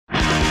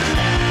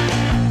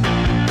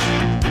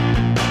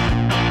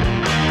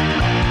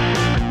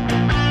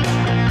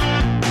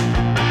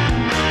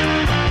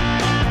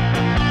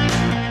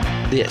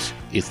This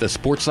is the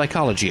Sports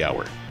Psychology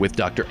Hour with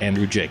Dr.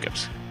 Andrew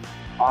Jacobs.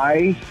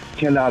 I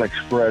cannot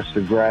express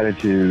the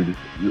gratitude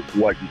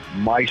what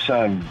my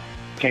son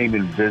came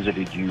and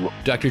visited you.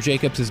 Dr.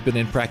 Jacobs has been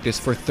in practice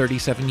for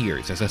 37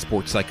 years as a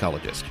sports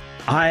psychologist.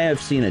 I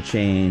have seen a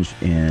change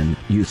in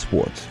youth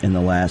sports in the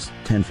last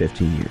 10,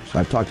 15 years.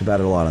 I've talked about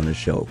it a lot on this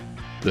show.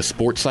 The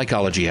Sports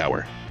Psychology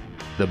Hour.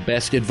 The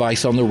best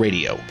advice on the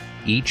radio,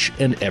 each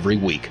and every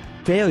week.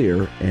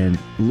 Failure and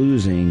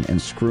losing and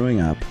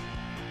screwing up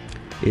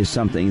is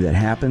something that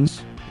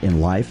happens in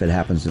life. It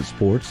happens in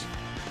sports.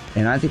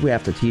 And I think we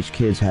have to teach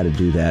kids how to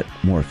do that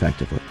more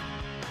effectively.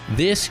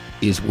 This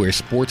is where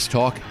sports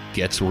talk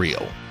gets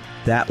real.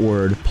 That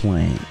word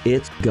playing,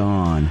 it's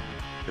gone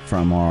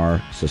from our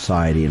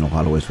society in a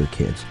lot of ways with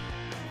kids.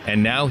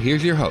 And now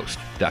here's your host,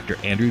 Dr.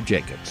 Andrew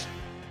Jacobs.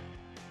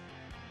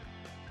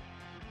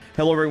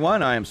 Hello,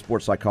 everyone. I am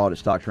sports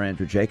psychologist Dr.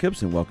 Andrew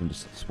Jacobs, and welcome to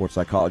Sports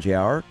Psychology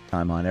Hour.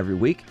 I'm on every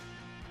week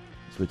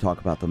as we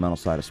talk about the mental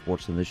side of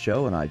sports in this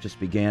show, and I just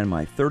began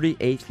my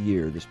 38th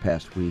year this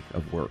past week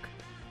of work.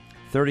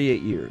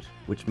 38 years,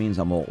 which means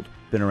I'm old.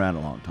 Been around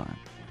a long time.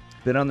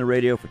 Been on the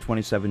radio for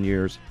 27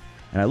 years,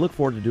 and I look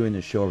forward to doing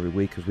this show every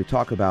week because we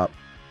talk about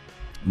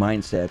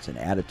mindsets and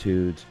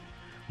attitudes.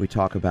 We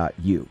talk about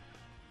you.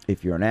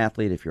 If you're an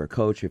athlete, if you're a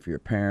coach, if you're a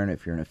parent,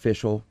 if you're an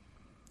official,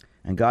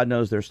 and God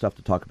knows there's stuff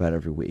to talk about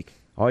every week.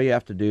 All you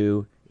have to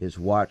do is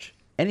watch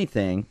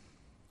anything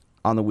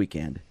on the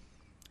weekend,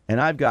 and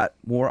I've got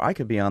more. I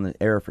could be on the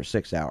air for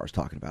 6 hours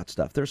talking about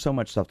stuff. There's so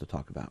much stuff to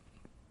talk about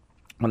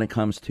when it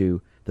comes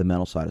to the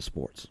mental side of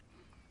sports.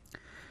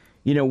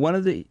 You know, one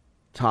of the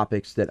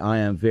topics that I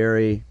am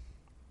very,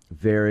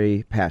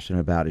 very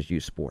passionate about is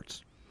youth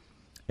sports.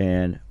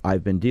 And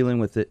I've been dealing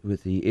with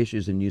the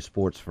issues in youth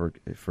sports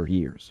for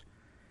years.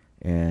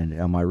 And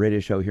on my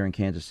radio show here in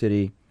Kansas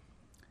City,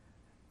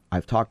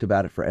 I've talked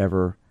about it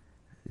forever.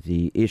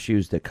 The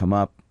issues that come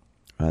up.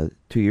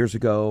 2 years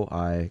ago,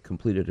 I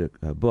completed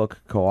a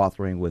book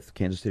co-authoring with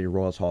Kansas City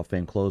Royals Hall of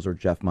Fame closer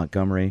Jeff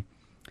Montgomery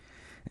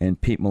and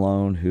Pete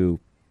Malone,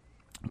 who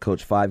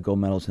coached 5 gold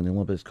medals in the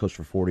Olympics, coached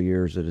for 40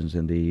 years, and is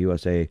in the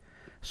USA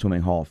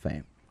Swimming Hall of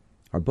Fame.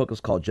 Our book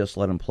is called Just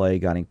Let Them Play,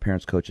 Guiding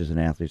Parents, Coaches, and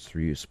Athletes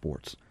Through Youth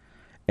Sports.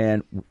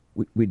 And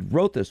we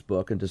wrote this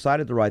book and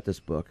decided to write this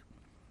book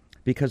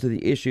because of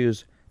the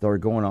issues that are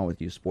going on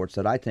with youth sports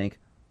that I think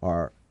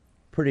are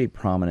pretty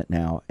prominent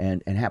now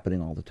and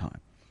happening all the time.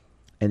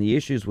 And the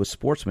issues with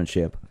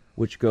sportsmanship,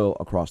 which go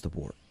across the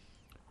board.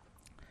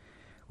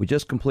 We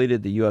just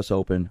completed the U.S.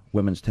 Open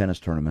women's tennis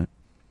tournament,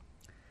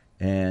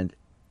 and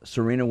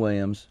Serena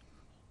Williams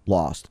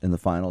lost in the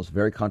finals.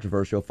 Very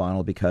controversial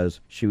final because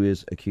she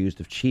was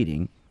accused of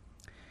cheating.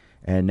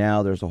 And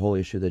now there's a whole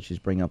issue that she's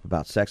bringing up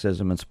about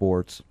sexism in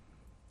sports,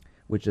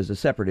 which is a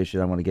separate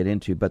issue I want to get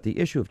into. But the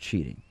issue of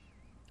cheating.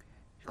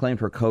 She claimed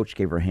her coach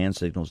gave her hand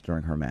signals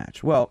during her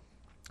match. Well,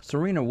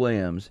 Serena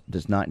Williams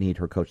does not need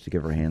her coach to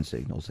give her hand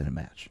signals in a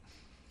match.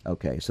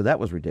 Okay, so that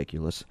was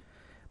ridiculous.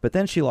 But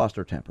then she lost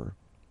her temper.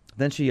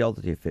 Then she yelled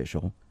at the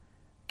official,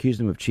 accused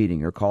him of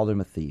cheating her, called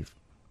him a thief.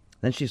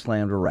 Then she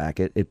slammed her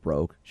racket. It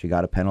broke. She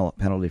got a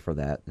penalty for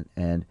that,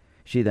 and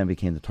she then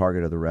became the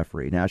target of the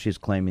referee. Now she's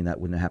claiming that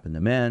wouldn't have happened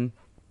to men,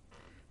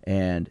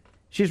 and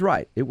she's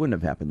right. It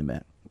wouldn't have happened to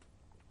men.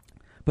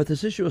 But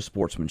this issue of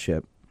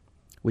sportsmanship,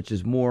 which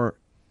is more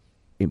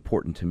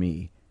important to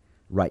me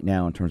right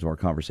now in terms of our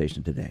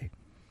conversation today,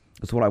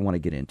 is what I want to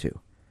get into.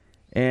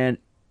 And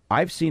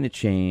I've seen a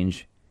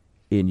change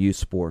in youth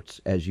sports,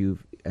 as you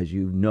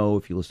know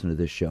if you listen to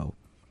this show.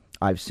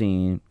 I've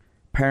seen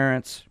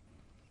parents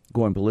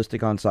going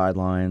ballistic on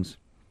sidelines.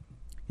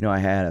 You know, I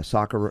had a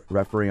soccer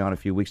referee on a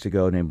few weeks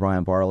ago named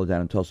Brian Barlow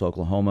down in Tulsa,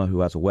 Oklahoma,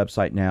 who has a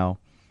website now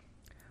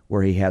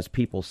where he has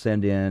people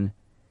send in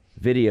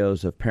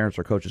videos of parents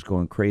or coaches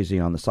going crazy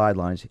on the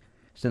sidelines.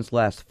 Since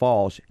last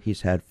fall,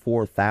 he's had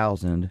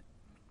 4,000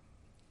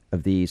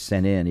 of these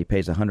sent in. He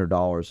pays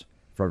 $100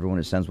 for everyone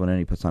who sends one in.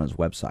 He puts on his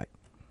website.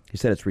 He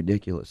said it's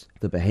ridiculous,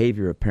 the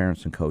behavior of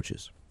parents and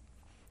coaches.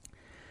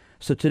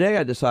 So today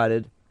I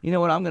decided, you know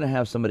what, I'm going to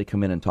have somebody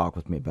come in and talk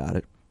with me about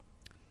it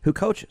who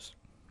coaches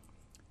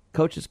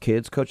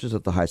kids, coaches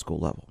at the high school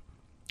level.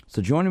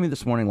 So joining me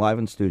this morning live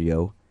in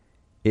studio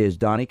is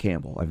Donnie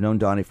Campbell. I've known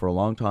Donnie for a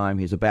long time.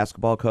 He's a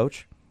basketball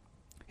coach.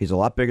 He's a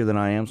lot bigger than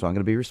I am, so I'm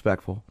going to be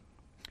respectful.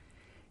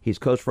 He's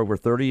coached for over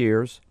 30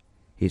 years.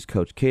 He's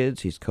coached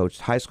kids. He's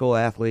coached high school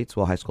athletes.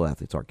 Well, high school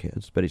athletes are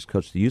kids, but he's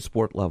coached the youth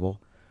sport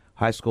level,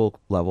 high school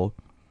level,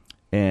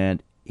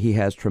 and he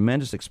has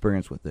tremendous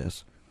experience with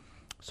this.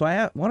 So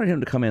I wanted him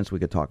to come in so we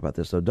could talk about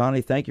this. So,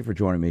 Donnie, thank you for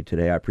joining me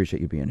today. I appreciate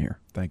you being here.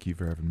 Thank you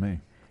for having me.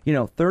 You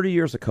know, 30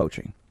 years of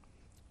coaching.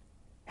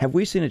 Have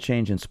we seen a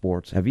change in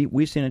sports?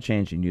 We seen a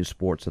change in youth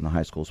sports and the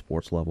high school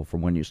sports level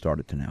from when you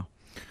started to now?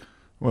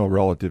 Well,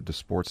 relative to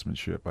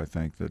sportsmanship, I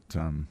think that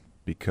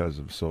because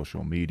of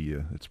social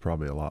media, it's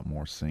probably a lot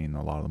more seen.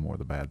 A lot of the more of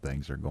the bad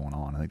things are going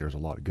on. I think there's a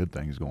lot of good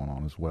things going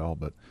on as well.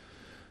 But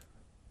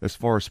as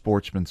far as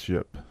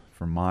sportsmanship,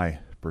 from my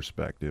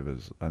perspective,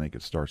 is I think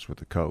it starts with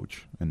the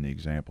coach and the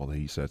example that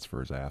he sets for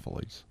his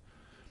athletes.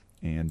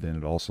 And then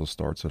it also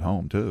starts at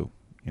home, too.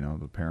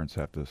 The parents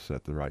have to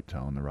set the right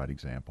tone, the right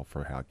example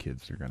for how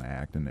kids are going to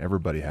act, and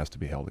everybody has to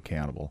be held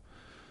accountable,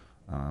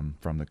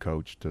 from the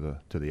coach to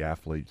the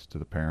athletes to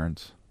the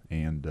parents.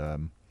 And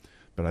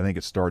but I think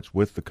it starts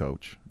with the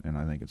coach, and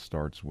I think it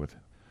starts with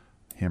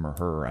him or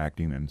her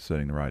acting and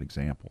setting the right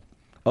example.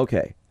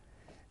 Okay.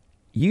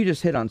 You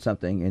just hit on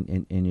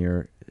something in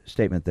your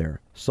statement there,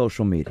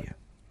 social media.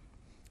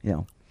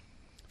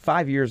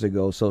 5 years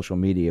ago, social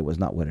media was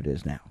not what it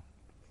is now.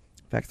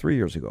 In fact, 3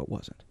 years ago, it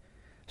wasn't.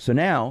 So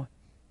now,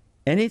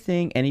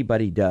 anything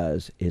anybody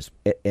does is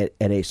at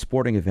a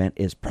sporting event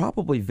is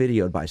probably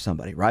videoed by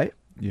somebody, right?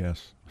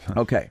 Yes.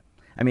 Okay.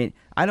 I mean,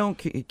 I don't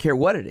care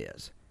what it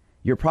is.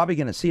 You're probably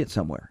going to see it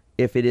somewhere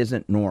if it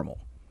isn't normal.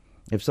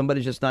 If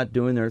somebody's just not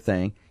doing their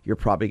thing, you're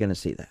probably going to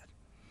see that.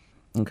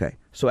 Okay.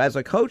 So as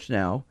a coach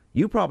now,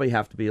 you probably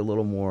have to be a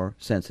little more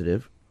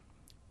sensitive.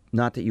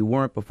 Not that you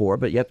weren't before,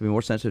 but you have to be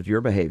more sensitive to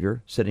your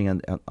behavior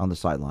sitting on the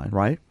sideline,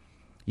 right?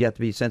 You have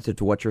to be sensitive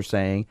to what you're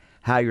saying,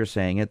 how you're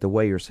saying it, the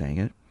way you're saying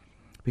it,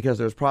 because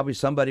there's probably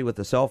somebody with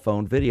a cell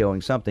phone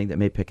videoing something that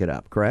may pick it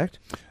up, correct?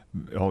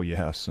 Oh,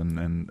 yes.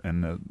 And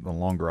the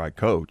longer I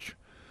coach,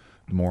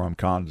 the more I'm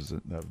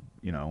cognizant of,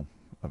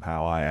 of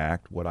how I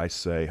act, what I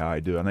say, how I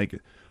do. I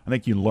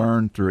think you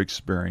learn through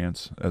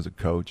experience as a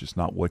coach. It's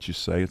not what you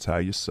say, it's how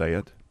you say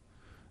it.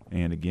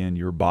 And again,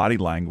 your body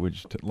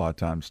language a lot of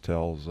times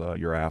tells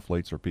your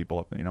athletes or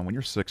people, when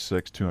you're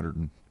 6'6",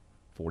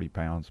 240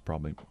 pounds,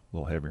 probably a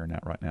little heavier than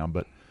that right now,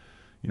 but,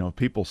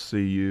 people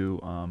see you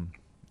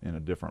in a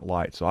different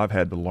light. So I've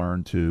had to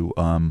learn to,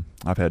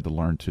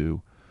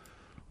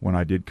 when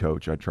I did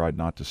coach, I tried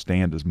not to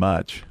stand as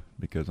much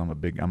because I'm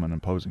an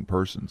imposing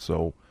person.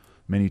 So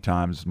many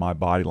times my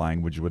body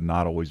language would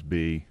not always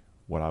be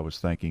what I was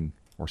thinking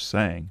or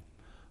saying.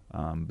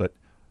 But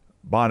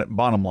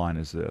bottom line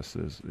is this,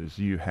 is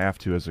you have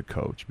to, as a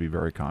coach, be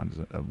very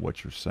cognizant of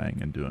what you're saying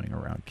and doing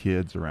around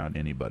kids, around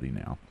anybody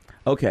now.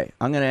 Okay,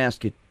 I'm going to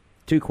ask you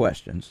 2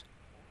 questions.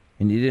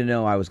 And you didn't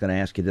know I was going to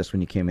ask you this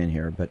when you came in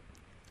here, but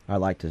I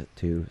like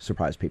to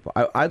surprise people.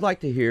 I'd like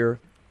to hear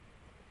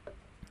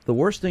the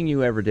worst thing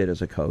you ever did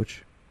as a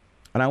coach,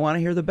 and I want to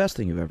hear the best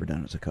thing you've ever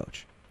done as a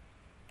coach,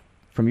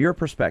 from your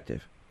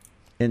perspective,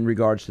 in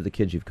regards to the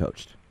kids you've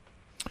coached.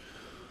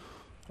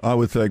 I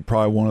would think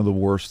probably one of the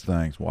worst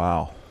things.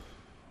 Wow.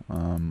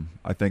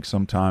 I think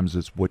sometimes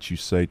it's what you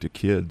say to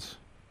kids.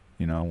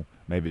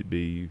 Maybe it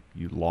be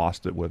you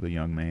lost it with a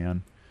young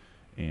man,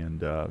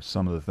 and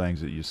some of the things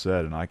that you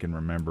said, and I can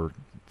remember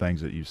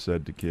things that you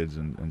said to kids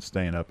and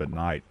staying up at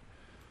night,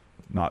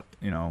 not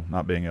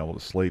being able to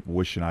sleep,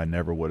 wishing I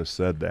never would have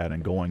said that,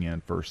 and going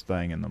in first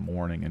thing in the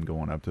morning and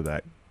going up to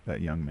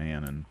that young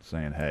man and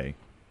saying, hey,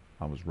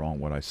 I was wrong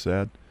what I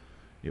said.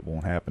 It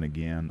won't happen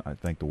again. I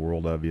think the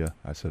world of you.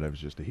 I said it was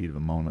just a heat of the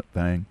moment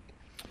thing.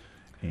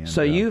 And,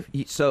 so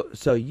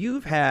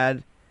you've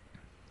had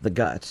the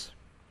guts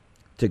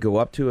to go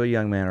up to a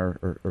young man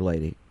or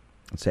lady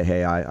and say,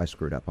 hey, I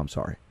screwed up. I'm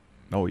sorry.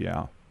 Oh,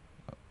 yeah.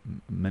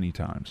 Many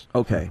times.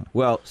 Okay.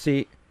 Well,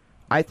 see,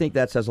 I think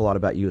that says a lot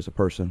about you as a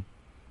person,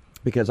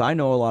 because I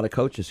know a lot of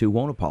coaches who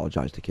won't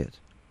apologize to kids.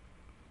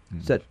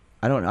 Said,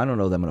 I don't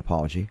owe them an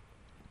apology.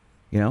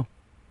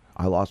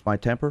 I lost my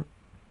temper.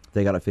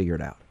 They got to figure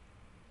it out.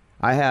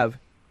 I have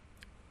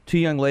 2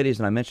 young ladies,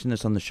 and I mentioned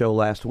this on the show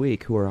last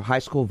week, who are high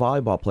school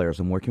volleyball players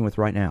I'm working with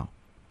right now,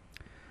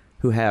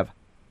 who have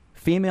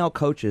female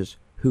coaches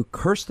who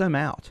curse them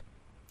out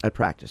at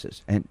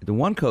practices. And the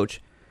one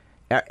coach,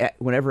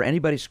 whenever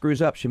anybody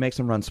screws up, she makes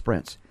them run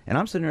sprints. And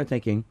I'm sitting there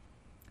thinking,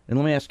 and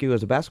let me ask you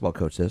as a basketball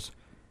coach this,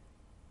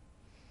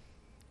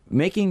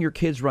 making your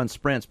kids run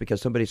sprints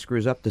because somebody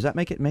screws up, does that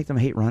make them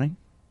hate running?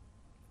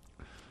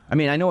 I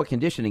mean, I know what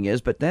conditioning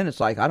is, but then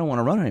it's like, I don't want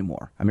to run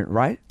anymore. I mean,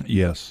 right?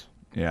 Yes.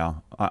 Yeah.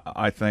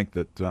 I think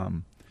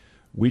that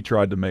we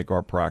tried to make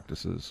our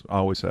practices, I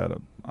always had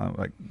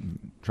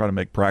try to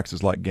make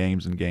practices like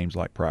games and games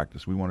like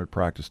practice. We wanted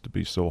practice to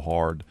be so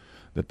hard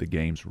that the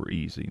games were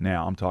easy.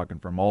 Now, I'm talking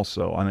from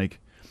also, I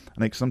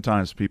think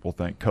sometimes people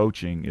think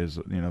coaching is,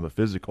 the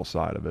physical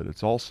side of it.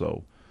 It's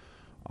also,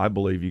 I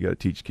believe you got to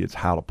teach kids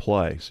how to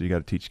play, so you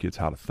got to teach kids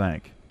how to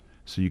think.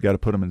 So you got to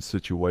put them in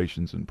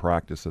situations in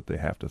practice that they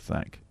have to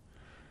think.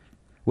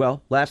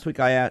 Well, last week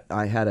I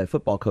had a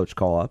football coach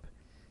call up,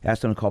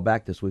 asked him to call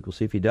back this week. We'll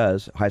see if he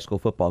does. High school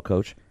football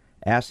coach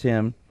asked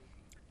him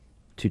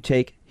to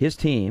take his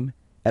team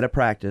at a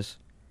practice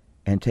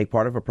and take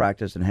part of a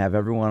practice and have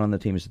everyone on the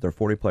team. He said there are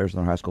 40 players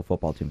on their high school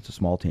football team. It's a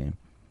small team.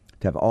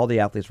 To have all the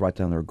athletes write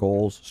down their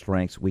goals,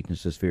 strengths,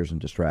 weaknesses, fears, and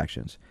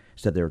distractions.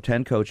 He said there were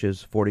 10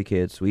 coaches, 40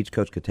 kids, so each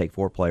coach could take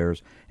 4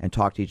 players and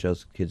talk to each of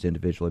those kids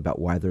individually about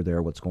why they're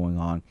there, what's going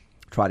on,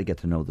 try to get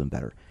to know them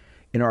better.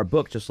 In our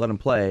book, Just Let Them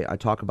Play, I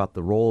talk about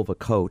the role of a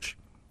coach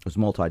as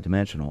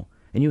multidimensional.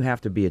 And you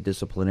have to be a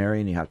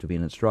disciplinarian, you have to be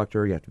an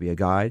instructor, you have to be a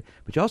guide,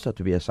 but you also have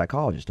to be a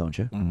psychologist, don't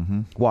you?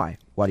 Mm-hmm. Why?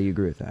 Why do you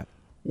agree with that?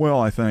 Well,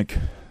 I think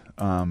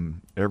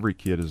every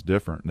kid is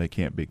different, and they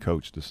can't be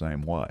coached the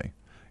same way.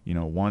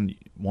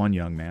 One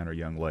young man or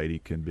young lady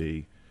can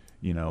be,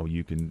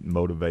 you can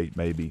motivate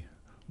maybe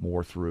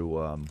more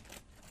through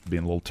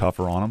being a little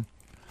tougher on them.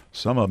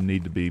 Some of them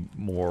need to be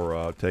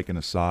more taken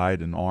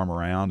aside and arm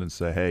around and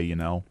say, hey,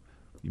 you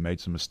made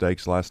some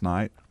mistakes last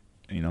night.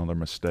 They're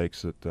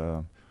mistakes that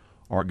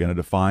aren't going to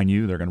define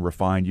you. They're going to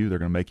refine you. They're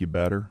going to make you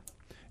better.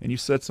 And you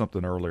said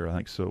something earlier I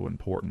think so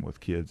important with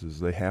kids is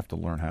they have to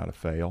learn how to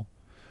fail.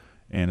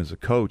 And as a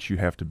coach, you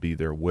have to be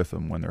there with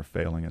them when they're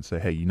failing and say,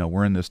 hey,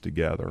 we're in this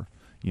together.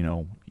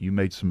 You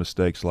made some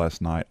mistakes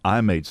last night.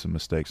 I made some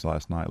mistakes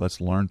last night.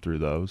 Let's learn through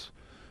those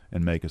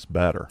and make us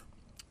better.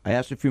 I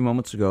asked you a few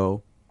moments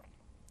ago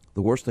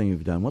the worst thing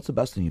you've done. What's the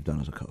best thing you've done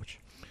as a coach?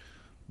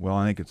 Well,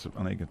 I think it's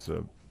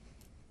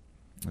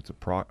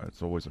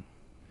always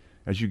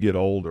as you get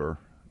older,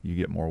 you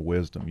get more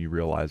wisdom. You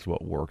realize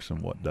what works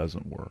and what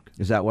doesn't work.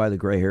 Is that why the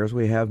gray hairs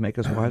we have make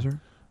us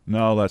wiser?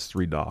 No, that's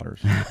 3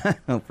 daughters.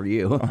 For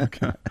you.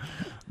 Okay.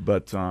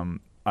 But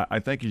I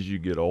think as you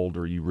get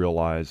older, you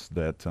realize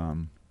that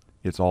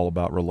it's all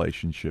about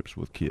relationships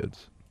with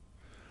kids.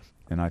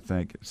 And I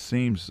think it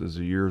seems as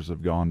the years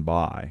have gone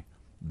by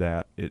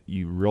that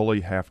you really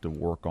have to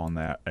work on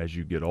that as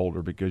you get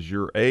older because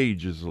your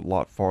age is a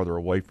lot farther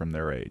away from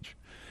their age.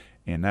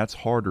 And that's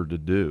harder to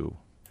do.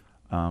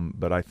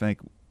 But I think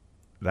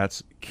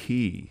that's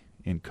key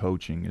in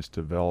coaching is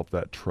to develop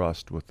that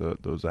trust with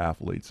those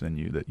athletes in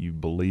you, that you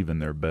believe in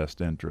their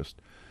best interest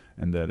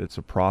and that it's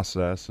a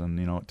process. And,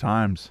 at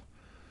times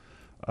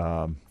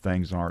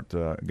things aren't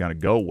going to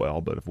go well,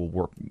 but if we'll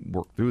work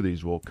through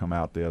these, we'll come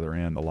out the other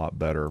end a lot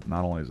better,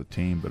 not only as a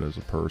team, but as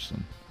a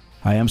person.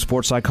 I am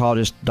sports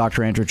psychologist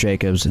Dr. Andrew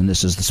Jacobs, and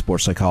this is the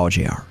Sports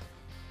Psychology Hour.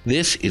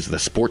 This is the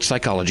Sports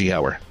Psychology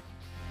Hour.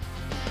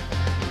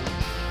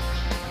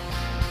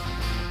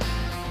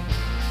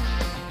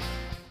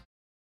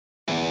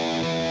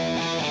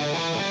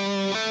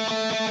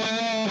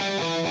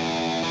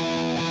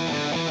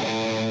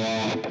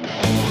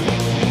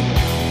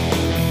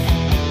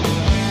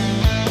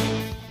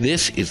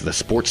 This is the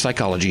Sports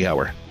Psychology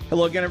Hour.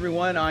 Hello again,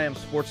 everyone. I am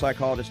sports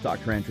psychologist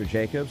Dr. Andrew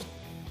Jacobs.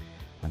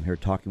 I'm here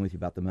talking with you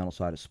about the mental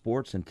side of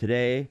sports, and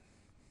today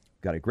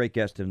I've got a great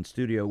guest in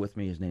studio with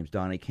me. His name's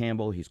Donnie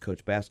Campbell. He's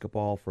coached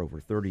basketball for over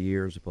 30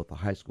 years at both the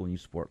high school and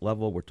youth sport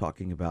level. We're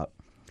talking about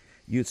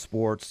youth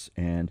sports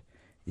and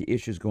the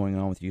issues going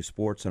on with youth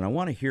sports, and I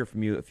want to hear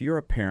from you. If you're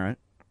a parent,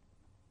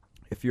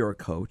 if you're a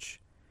coach,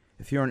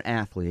 if you're an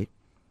athlete,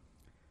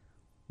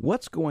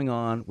 what's going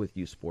on with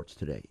youth sports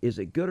today? Is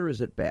it good or is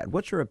it bad?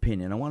 What's your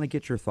opinion? I want to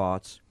get your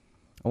thoughts.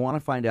 I want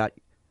to find out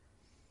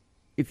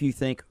if you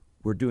think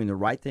we're doing the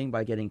right thing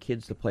by getting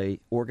kids to play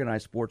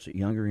organized sports at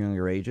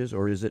younger ages,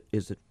 or is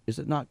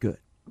it not good?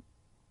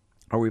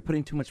 Are we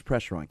putting too much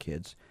pressure on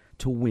kids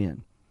to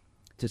win,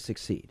 to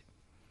succeed?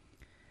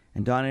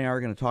 And Donnie and I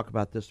are going to talk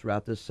about this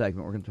throughout this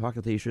segment. We're going to talk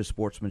about the issue of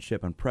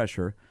sportsmanship and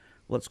pressure.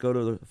 Let's go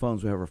to the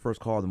phones. We have our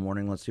first call of the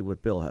morning. Let's see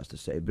what Bill has to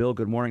say. Bill,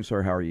 good morning,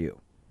 sir. How are you?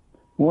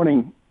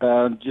 Morning.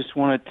 Just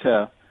wanted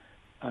to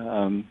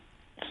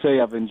say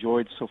I've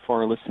enjoyed so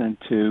far listening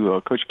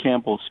to Coach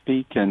Campbell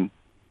speak, and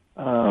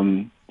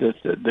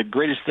the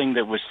greatest thing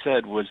that was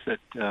said was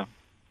that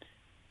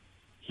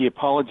he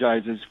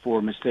apologizes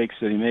for mistakes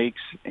that he makes,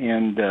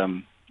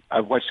 and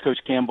I've watched Coach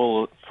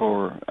Campbell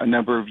for a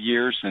number of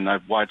years, and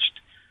I've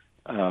watched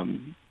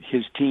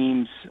his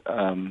teams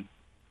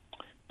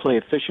play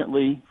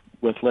efficiently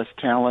with less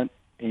talent,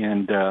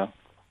 and the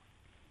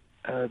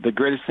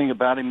greatest thing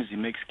about him is he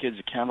makes kids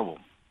accountable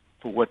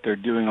for what they're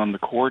doing on the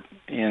court,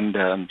 and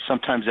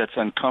sometimes that's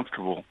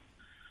uncomfortable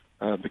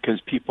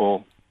because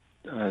people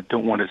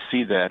don't want to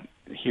see that,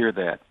 hear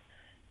that,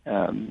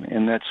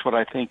 and that's what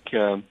I think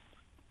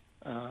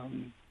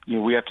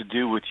we have to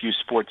do with youth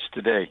sports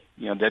today.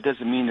 That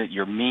doesn't mean that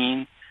you're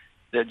mean.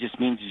 That just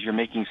means that you're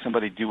making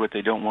somebody do what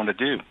they don't want to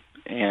do,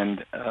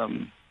 and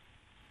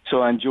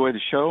so I enjoy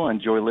the show. I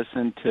enjoy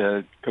listening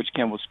to Coach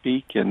Campbell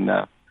speak, and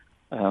I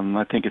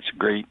think it's a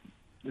great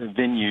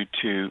venue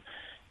to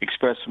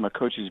express from a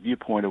coach's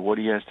viewpoint of what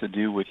he has to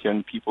do with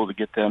young people to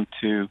get them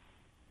to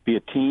be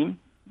a team,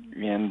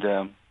 and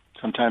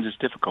sometimes it's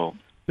difficult.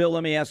 Bill,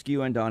 let me ask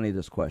you and Donnie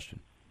this question.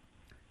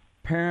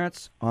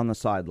 Parents on the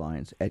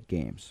sidelines at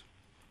games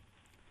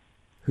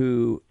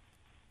who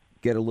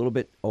get a little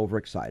bit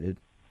overexcited,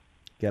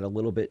 get a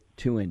little bit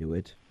too into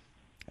it,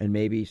 and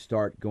maybe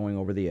start going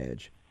over the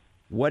edge,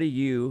 what do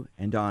you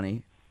and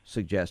Donnie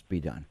suggest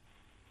be done?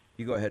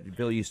 You go ahead.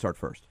 Bill, you start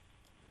first.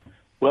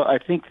 Well, I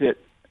think that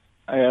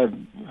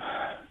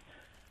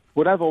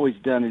what I've always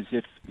done is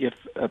if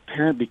a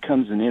parent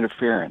becomes an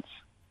interference,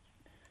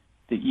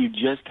 that you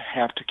just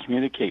have to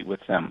communicate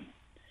with them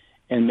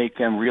and make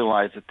them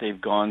realize that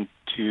they've gone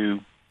too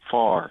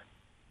far.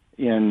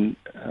 And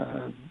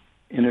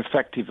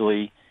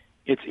ineffectively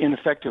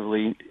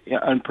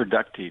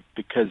unproductive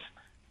because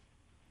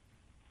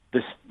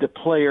the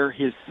player,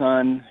 his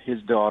son,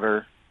 his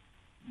daughter,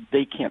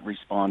 they can't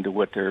respond to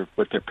what their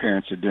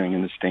parents are doing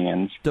in the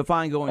stands.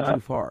 Define going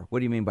too far. What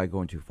do you mean by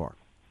going too far?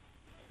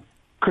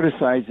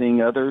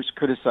 Criticizing others,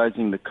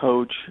 criticizing the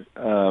coach,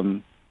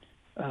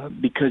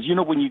 because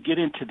when you get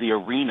into the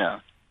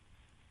arena,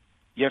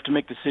 you have to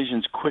make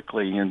decisions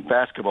quickly. In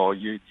basketball,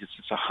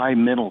 it's a high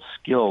mental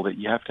skill that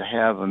you have to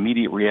have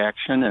immediate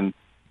reaction, and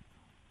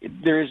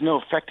there is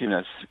no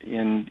effectiveness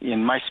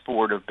in my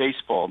sport of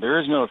baseball. There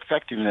is no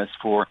effectiveness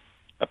for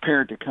a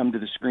parent to come to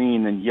the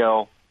screen and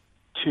yell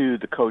to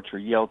the coach or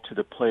yell to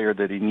the player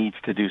that he needs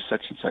to do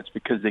such and such,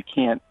 because they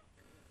can't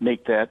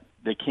make that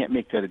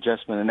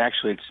adjustment. And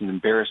actually, it's an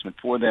embarrassment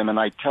for them. And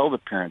I tell the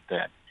parent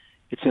that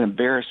it's an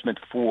embarrassment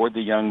for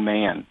the young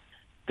man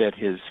that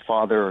his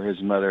father or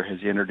his mother has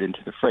entered into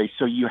the fray.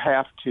 So you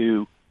have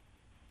to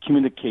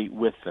communicate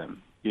with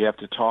them. You have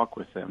to talk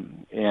with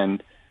them.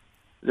 And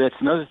that's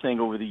another thing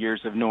over the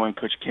years of knowing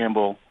Coach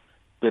Campbell,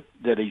 that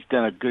he's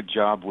done a good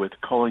job with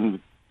calling the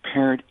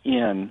parent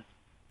in,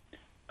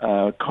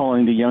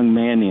 calling the young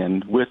man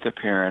in with the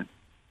parent,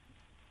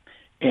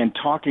 and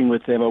talking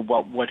with them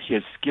about what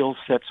his skill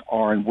sets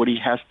are and what he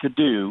has to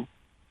do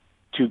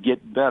to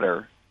get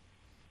better.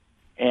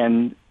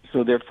 And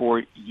so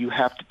therefore, you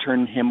have to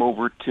turn him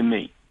over to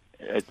me.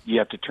 You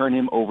have to turn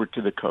him over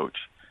to the coach.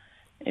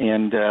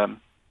 And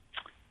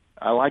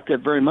I like that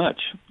very much.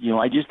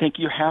 I just think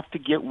you have to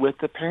get with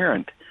the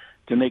parent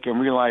to make them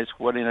realize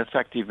what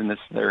ineffectiveness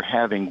they're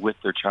having with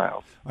their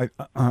child.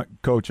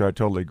 Coach, I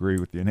totally agree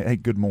with you. And hey,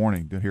 good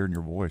morning. Good hearing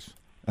your voice.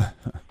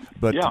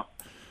 But yeah.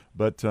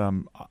 But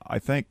I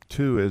think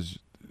too is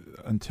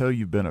until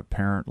you've been a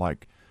parent,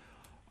 like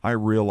I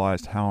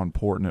realized how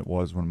important it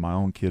was when my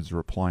own kids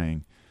were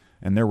playing,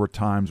 and there were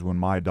times when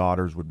my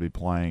daughters would be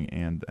playing,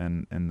 and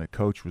the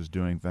coach was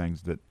doing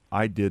things that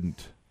I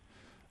didn't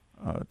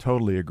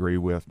totally agree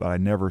with, but I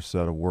never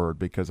said a word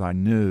because I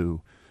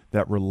knew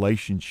that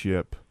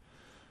relationship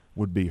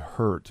would be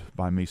hurt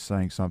by me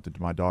saying something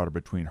to my daughter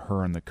between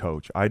her and the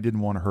coach. I didn't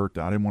want to hurt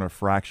that. I didn't want to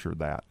fracture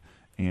that.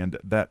 And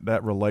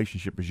that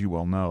relationship, as you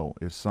well know,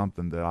 is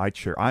something that I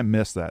share. I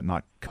miss that,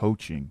 not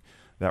coaching,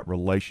 that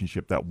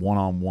relationship, that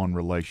one-on-one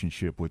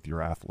relationship with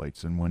your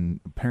athletes. And when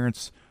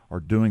parents are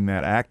doing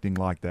that, acting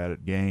like that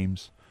at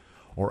games,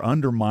 or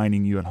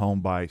undermining you at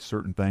home by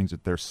certain things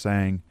that they're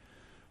saying,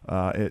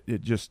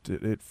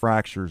 it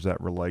fractures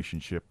that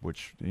relationship,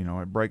 which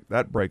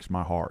that breaks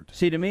my heart.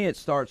 See, to me, it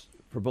starts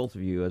for both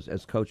of you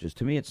as coaches.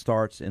 To me, it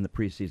starts in the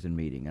preseason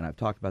meeting, and I've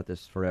talked about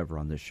this forever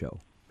on this show.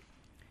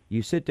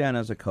 You sit down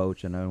as a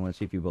coach, and I want to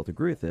see if you both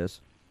agree with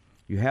this.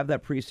 You have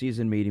that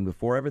preseason meeting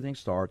before everything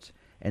starts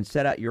and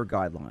set out your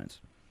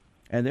guidelines.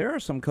 And there are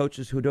some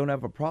coaches who don't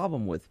have a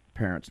problem with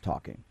parents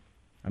talking.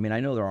 I mean, I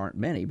know there aren't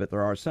many, but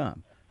there are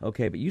some.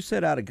 Okay, but you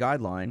set out a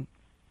guideline,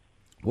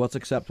 what's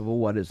acceptable,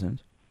 what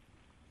isn't.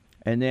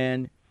 And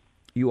then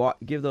you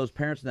give those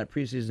parents in that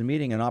preseason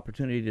meeting an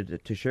opportunity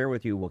to share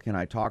with you, well, can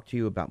I talk to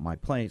you about my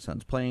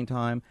son's playing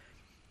time?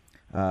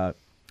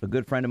 A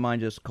good friend of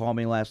mine just called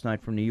me last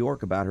night from New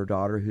York about her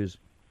daughter who's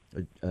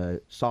a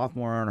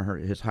sophomore on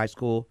his high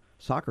school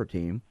soccer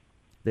team.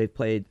 They've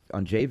played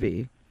on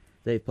JV.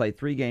 They've played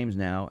 3 games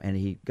now, and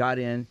he got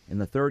in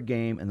the third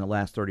game in the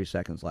last 30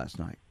 seconds last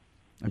night.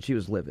 And she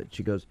was livid.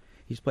 She goes,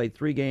 he's played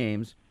 3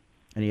 games,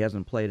 and he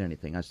hasn't played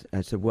anything.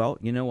 I said, well,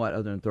 you know what,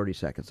 other than 30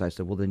 seconds? I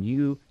said, well, then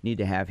you need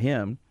to have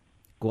him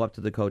go up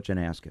to the coach and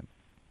ask him.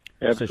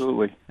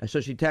 Absolutely. So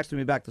she texted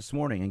me back this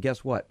morning, and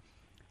guess what?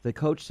 The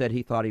coach said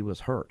he thought he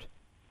was hurt.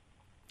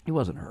 He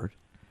wasn't hurt.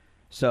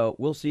 So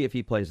we'll see if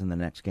he plays in the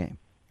next game.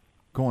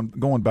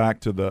 Going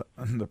back to the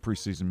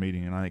preseason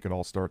meeting, and I think it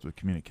all starts with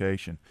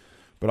communication.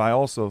 But I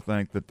also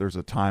think that there's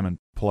a time and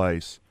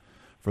place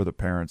for the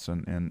parents,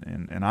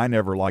 and I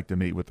never like to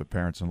meet with the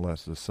parents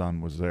unless the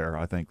son was there.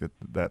 I think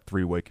that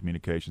three-way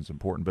communication is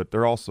important. But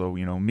they're also,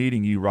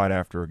 meeting you right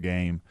after a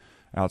game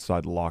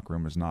outside the locker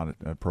room is not an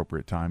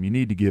appropriate time. You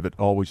need to give it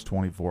always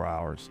 24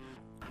 hours.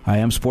 I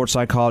am sports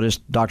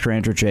psychologist Dr.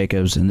 Andrew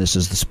Jacobs, and this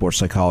is the Sports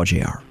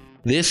Psychology Hour.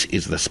 This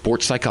is the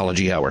Sports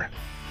Psychology Hour.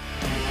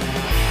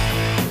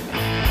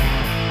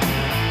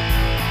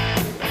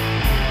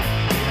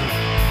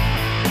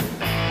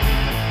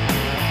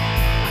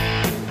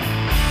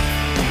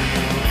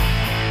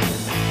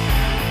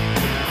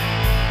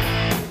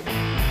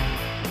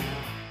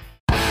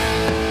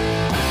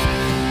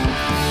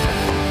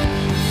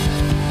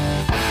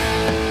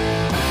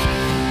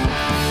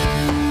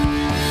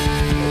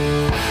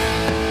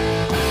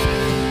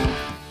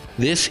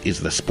 This is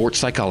the Sports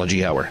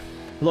Psychology Hour.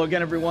 Hello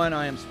again, everyone.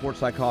 I am sports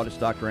psychologist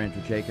Dr.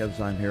 Andrew Jacobs.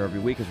 I'm here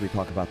every week as we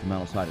talk about the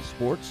mental side of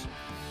sports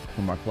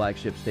from our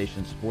flagship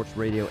station, Sports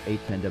Radio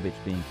 810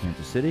 WHB in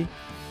Kansas City.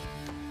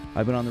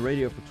 I've been on the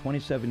radio for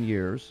 27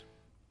 years,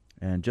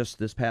 and just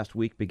this past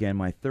week began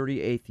my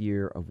 38th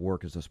year of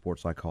work as a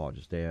sports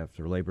psychologist. Day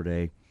after Labor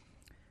Day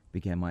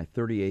began my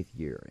 38th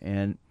year.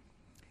 And,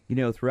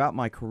 throughout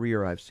my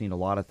career, I've seen a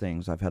lot of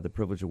things. I've had the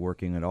privilege of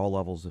working at all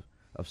levels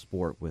of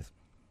sport, with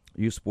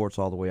youth sports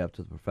all the way up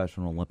to the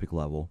professional Olympic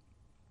level.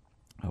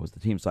 I was the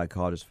team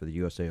psychologist for the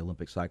USA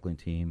Olympic cycling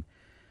team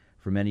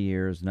for many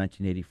years. In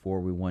 1984,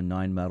 we won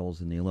 9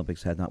 medals, and the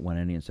Olympics had not won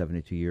any in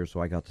 72 years,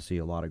 so I got to see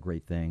a lot of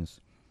great things.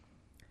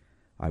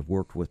 I've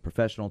worked with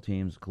professional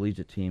teams,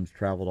 collegiate teams,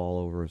 traveled all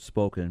over,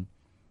 spoken.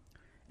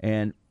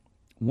 And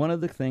one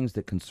of the things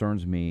that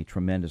concerns me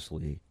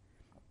tremendously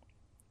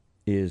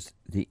is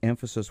the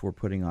emphasis we're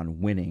putting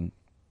on winning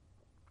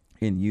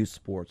in youth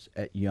sports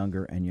at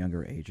younger and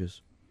younger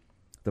ages.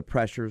 The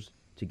pressures,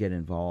 to get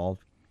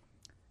involved,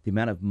 the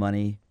amount of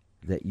money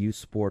that youth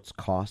sports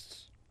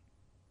costs.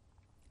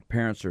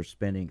 Parents are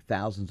spending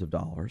thousands of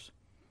dollars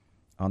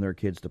on their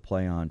kids to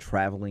play on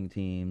traveling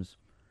teams,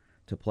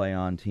 to play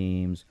on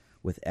teams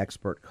with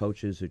expert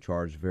coaches who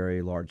charge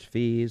very large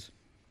fees.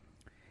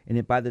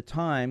 And by the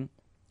time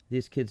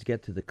these kids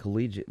get to the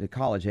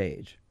college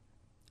age,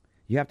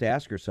 you have to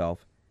ask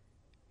yourself,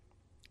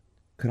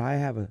 could I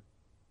have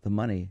the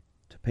money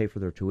to pay for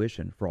their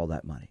tuition for all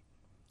that money?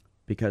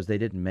 Because they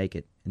didn't make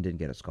it and didn't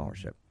get a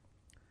scholarship.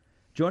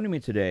 Joining me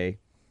today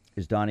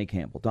is Donnie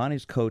Campbell.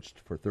 Donnie's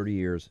coached for 30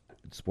 years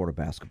in the sport of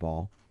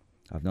basketball.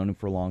 I've known him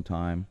for a long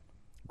time.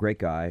 Great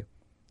guy.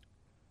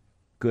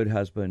 Good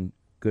husband,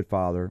 good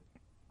father,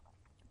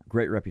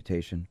 great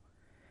reputation.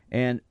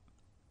 And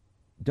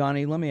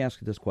Donnie, let me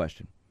ask you this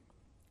question.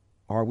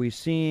 Are we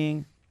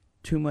seeing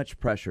too much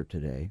pressure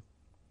today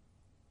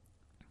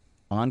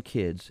on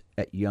kids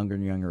at younger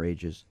and younger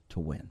ages to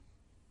win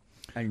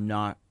and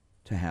not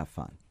to have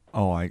fun?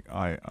 Oh, I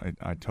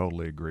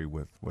totally agree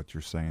with what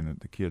you're saying,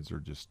 that the kids are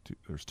just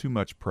there's too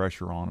much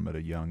pressure on them at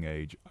a young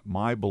age.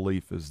 My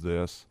belief is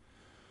this: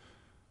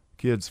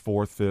 kids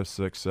 4th,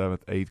 5th, 6th,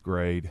 7th, 8th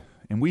grade,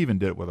 and we even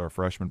did it with our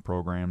freshman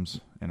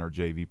programs and our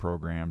JV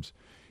programs.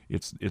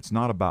 It's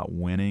not about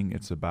winning.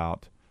 It's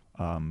about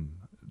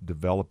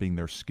developing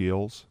their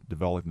skills,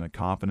 developing the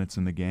confidence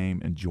in the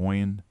game,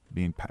 enjoying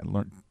being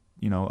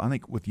I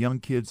think with young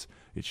kids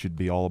it should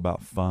be all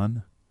about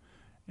fun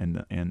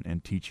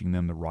and teaching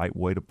them the right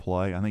way to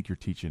play. I think you're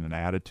teaching an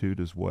attitude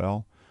as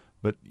well.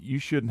 But you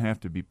shouldn't have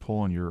to be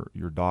pulling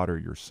your daughter,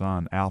 your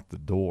son out the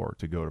door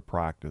to go to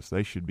practice.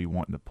 They should be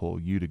wanting to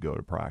pull you to go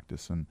to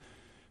practice. And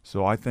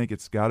so I think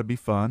it's got to be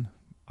fun.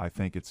 I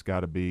think it's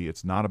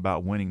not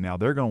about winning. Now,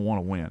 they're going to want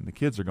to win. The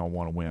kids are going to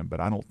want to win,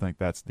 but I don't think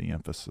that's the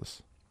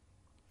emphasis.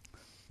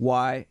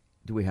 Why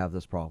do we have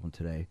this problem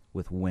today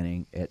with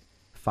winning at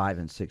 5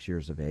 and 6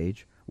 years of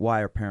age?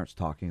 Why are parents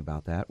talking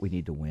about that? We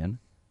need to win.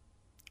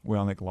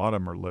 Well, I think a lot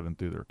of them are living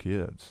through their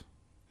kids.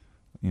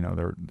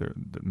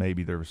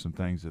 Maybe there were some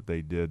things that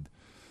they didn't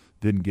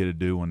get to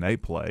do when they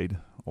played,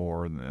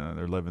 or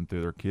they're living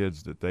through their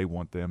kids that they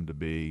want them to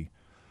be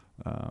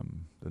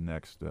the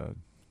next,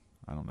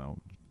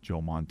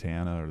 Joe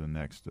Montana or the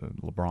next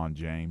LeBron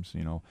James.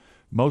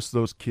 Most of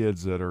those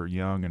kids that are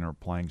young and are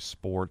playing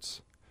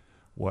sports,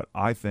 what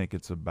I think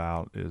it's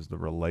about is the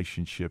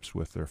relationships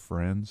with their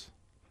friends,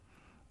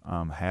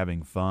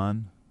 having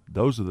fun.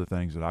 Those are the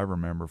things that I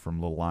remember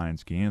from Little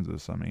Lions,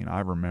 Kansas. I mean,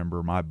 I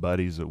remember my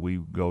buddies that we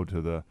go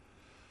to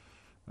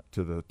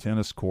the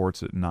tennis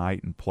courts at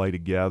night and play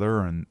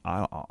together, and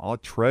I'll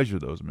treasure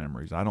those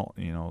memories. I don't,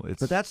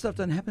 But that stuff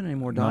doesn't happen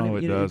anymore,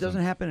 Donnie. No, it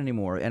doesn't happen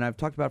anymore, and I've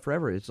talked about it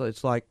forever.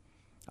 It's like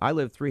I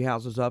lived 3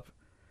 houses up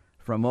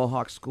from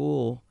Mohawk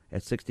School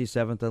at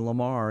 67th and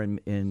Lamar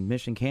in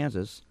Mission,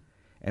 Kansas,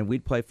 and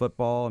we'd play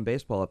football and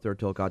baseball up there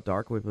till it got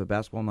dark. We'd play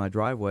basketball in my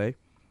driveway.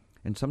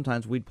 And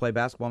sometimes we'd play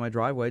basketball in my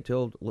driveway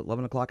till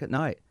 11 o'clock at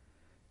night,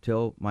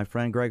 till my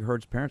friend Greg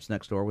Hurd's parents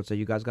next door would say,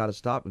 you guys got to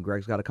stop and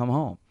Greg's got to come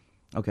home.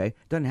 Okay, it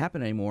doesn't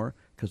happen anymore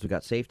because we've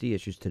got safety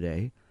issues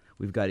today.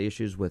 We've got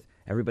issues with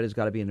everybody's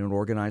got to be in an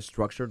organized,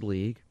 structured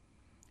league,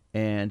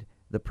 and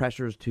the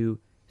pressures to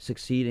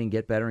succeed and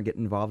get better and get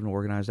involved in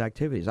organized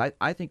activities.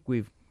 I think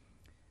we've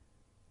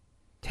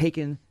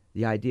taken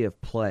the idea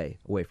of play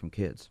away from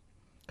kids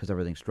because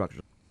everything's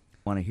structured. I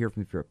want to hear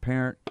from you if you're a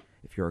parent,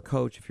 if you're a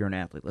coach, if you're an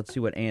athlete. Let's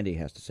see what Andy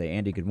has to say.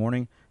 Andy, good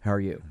morning. How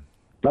are you?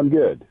 I'm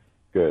good.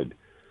 Good.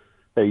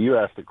 Hey, you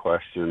asked a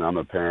question. I'm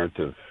a parent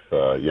of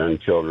young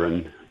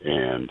children,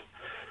 and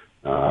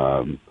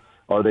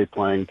are they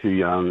playing too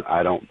young?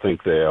 I don't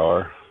think they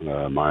are.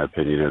 My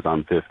opinion is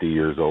I'm 50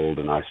 years old,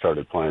 and I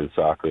started playing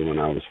soccer when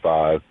I was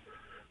 5,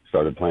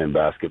 started playing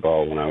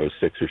basketball when I was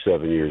 6 or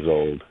 7 years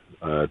old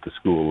at the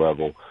school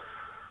level.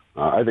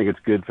 I think it's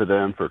good for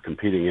them for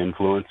competing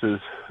influences,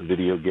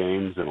 video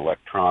games and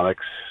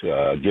electronics,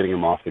 getting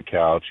them off the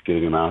couch,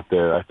 getting them out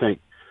there. I think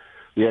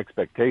the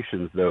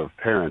expectations, though, of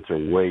parents are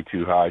way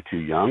too high, too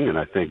young, and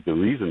I think the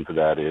reason for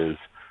that is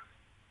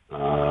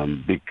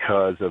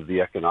because of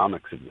the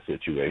economics of the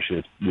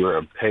situation. We're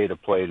a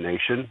pay-to-play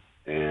nation,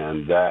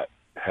 and that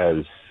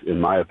has,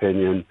 in my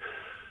opinion,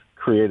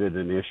 created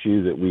an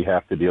issue that we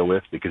have to deal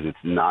with because it's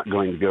not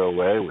going to go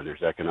away when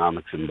there's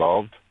economics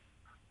involved.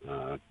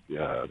 They're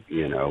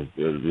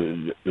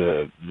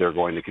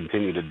going to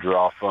continue to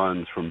draw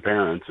funds from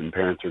parents, and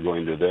parents are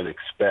going to then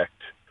expect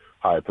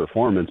high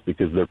performance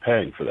because they're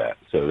paying for that.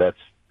 So that's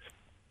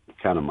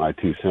kind of my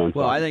 2 cents.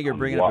 Well, I think you're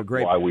bringing up a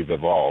great why we've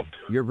evolved.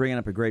 You're bringing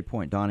up a great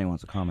point. Donnie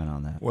wants to comment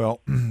on that.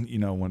 Well,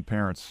 when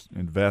parents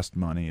invest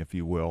money, if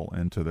you will,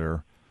 into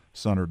their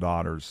son or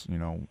daughter's,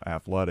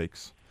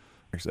 athletics,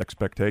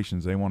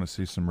 expectations, they want to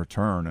see some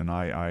return, and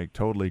I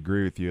totally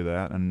agree with you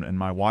that. And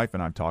my wife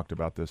and I talked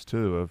about this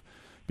too,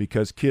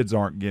 because kids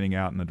aren't getting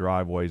out in the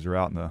driveways or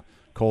out in the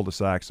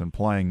cul-de-sacs and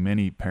playing.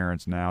 Many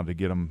parents now, to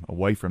get them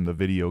away from the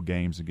video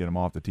games and get them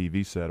off the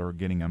TV set, or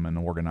getting them in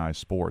organized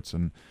sports,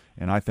 and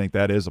I think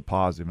that is a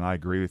positive, and I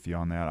agree with you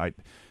on that.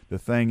 The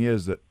thing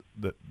is that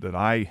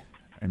I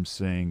am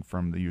seeing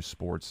from the youth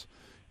sports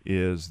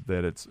is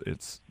that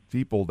it's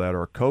people that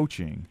are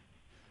coaching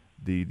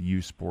the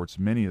youth sports.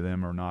 Many of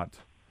them are not,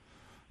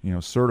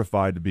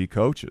 certified to be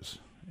coaches.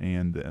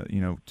 And,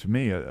 to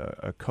me,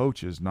 a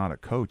coach is not a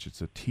coach.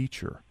 It's a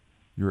teacher.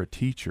 You're a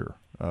teacher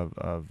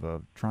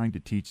of trying to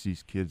teach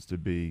these kids to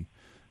be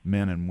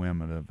men and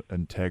women of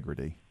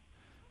integrity.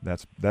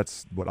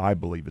 That's what I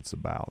believe it's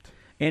about.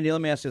 Andy,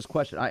 let me ask this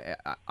question.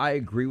 I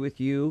agree with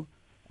you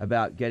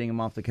about getting them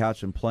off the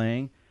couch and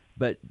playing,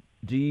 but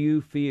do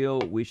you feel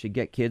we should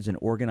get kids in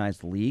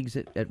organized leagues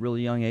at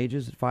really young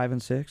ages, at 5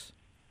 and 6?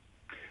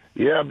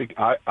 Yeah,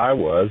 I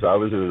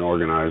was in an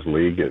organized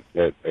league at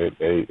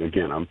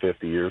again, I'm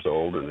 50 years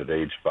old, and at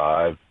age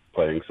 5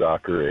 playing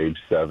soccer, age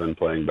 7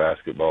 playing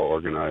basketball,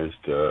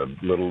 organized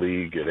little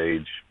league at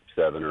age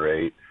 7 or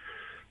 8.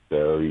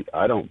 So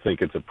I don't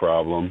think it's a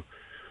problem.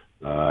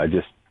 I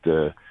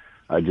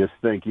just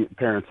think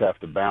parents have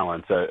to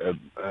balance.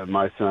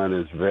 My son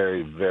is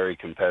very, very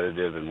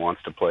competitive and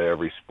wants to play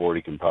every sport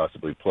he can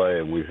possibly play.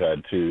 And we've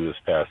had 2 this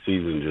past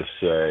season just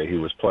say he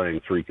was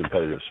playing 3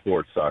 competitive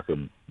sports, soccer,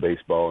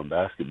 baseball, and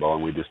basketball.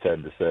 And we just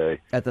had to say.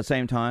 At the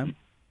same time?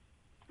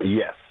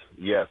 Yes.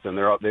 And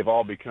they've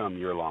all become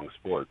year-long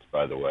sports,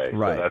 by the way.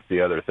 Right. So that's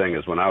the other thing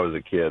is when I was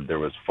a kid, there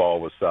was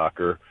fall was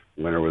soccer,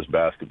 winter was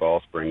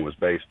basketball, spring was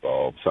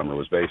baseball, summer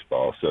was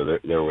baseball. So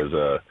there was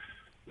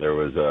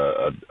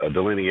a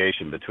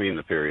delineation between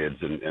the periods,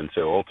 and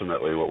so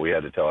ultimately what we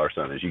had to tell our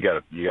son is you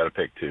got to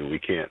pick 2. We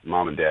can't,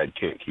 mom and dad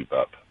can't keep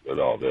up with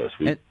all this.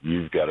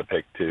 You've got to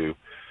pick 2,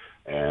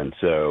 and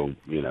so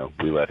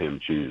we let him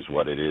choose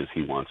what it is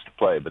he wants to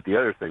play. But the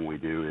other thing we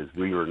do is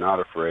we are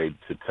not afraid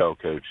to tell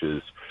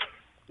coaches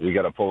we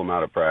got to pull them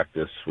out of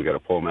practice, we got to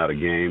pull them out of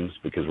games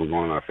because we're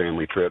going on a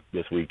family trip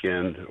this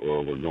weekend,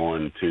 or we're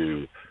going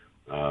to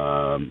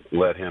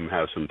let him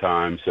have some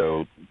time.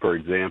 So, for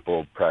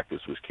example,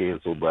 practice was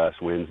canceled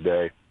last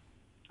Wednesday,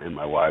 and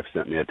my wife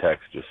sent me a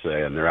text just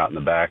saying they're out in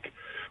the back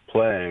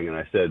playing, and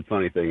I said,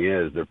 funny thing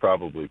is, they're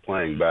probably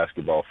playing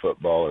basketball,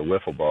 football, or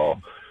wiffle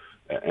ball,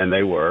 and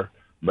they were,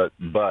 but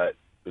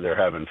they're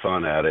having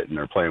fun at it, and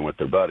they're playing with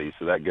their buddies.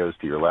 So that goes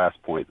to your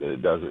last point that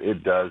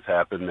it does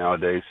happen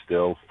nowadays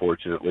still.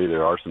 Fortunately,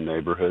 there are some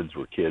neighborhoods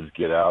where kids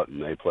get out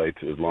and they play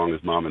as long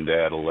as mom and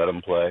dad will let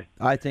them play.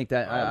 I think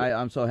that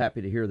I'm so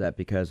happy to hear that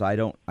because I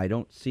don't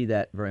see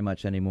that very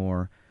much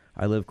anymore.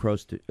 I live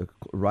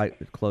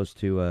right close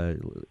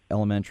to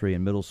elementary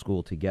and middle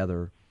school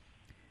together,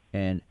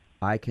 and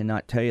I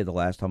cannot tell you the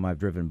last time I've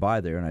driven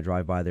by there, and I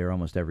drive by there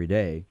almost every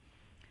day,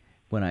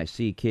 when I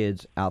see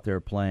kids out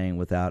there playing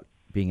without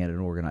being at an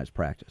organized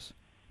practice.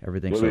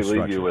 Everything's so structured.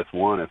 Let me leave you with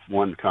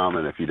one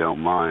comment, if you don't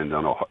mind,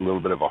 on a little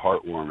bit of a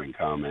heartwarming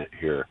comment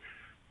here.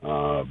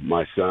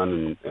 My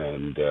son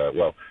and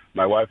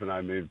my wife and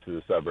I moved to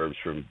the suburbs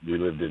we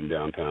lived in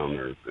downtown,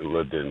 or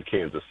lived in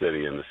Kansas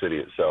City, in the city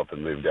itself,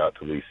 and moved out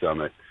to Lee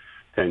Summit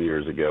 8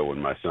 years ago when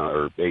my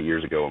son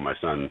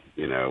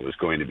was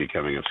going to be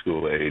coming of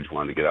school age,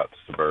 wanted to get out to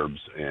suburbs,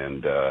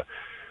 and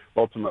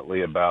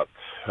ultimately my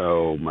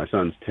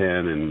son's 10,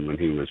 and when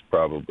he was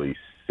probably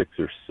 6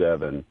 or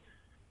 7,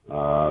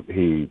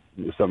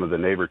 some of the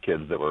neighbor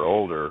kids that were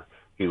older,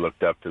 he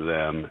looked up to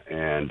them,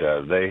 and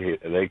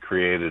they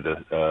created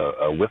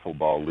a wiffle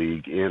ball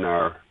league in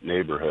our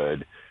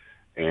neighborhood,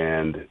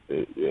 and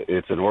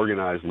it's an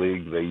organized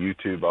league. They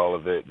YouTube all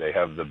of it. They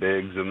have the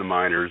bigs and the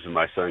minors, and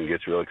my son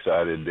gets real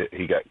excited.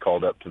 He got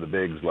called up to the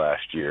bigs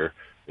last year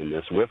in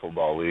this wiffle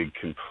ball league,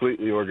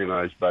 completely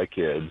organized by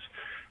kids,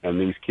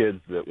 and these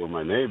kids that were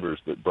my neighbors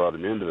that brought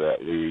him into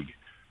that league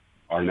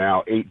are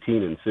now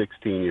 18 and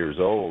 16 years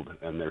old,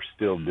 and they're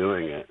still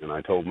doing it. And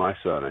I told my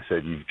son, I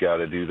said, you've got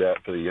to do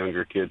that for the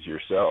younger kids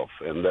yourself.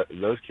 And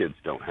those kids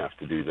don't have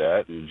to do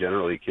that. And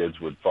generally kids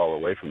would fall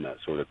away from that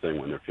sort of thing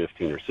when they're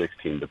 15 or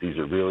 16. But these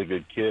are really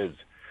good kids.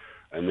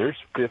 And there's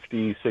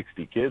 50,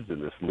 60 kids in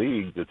this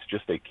league that's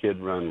just a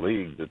kid-run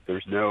league, that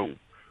there's no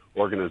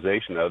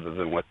organization other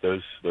than what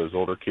those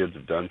older kids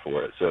have done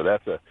for it. So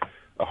that's a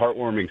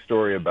heartwarming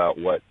story about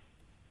what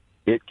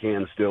it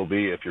can still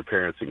be if your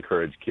parents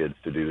encourage kids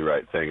to do the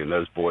right thing. And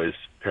those boys'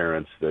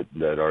 parents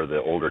that are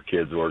the older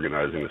kids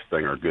organizing this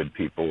thing are good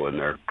people, and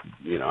they're,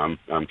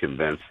 I'm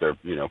convinced they're,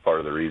 part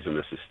of the reason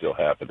this is still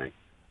happening.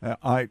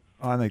 I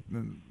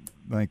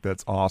think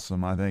that's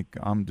awesome. I think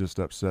I'm just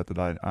upset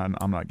that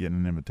I'm not getting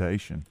an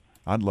invitation.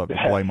 I'd love to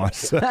play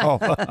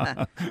myself.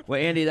 Well,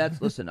 Andy, I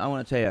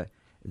want to tell you,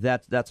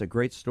 that's a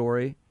great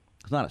story.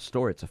 It's not a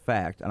story, it's a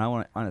fact. And I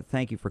want to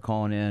thank you for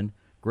calling in.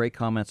 Great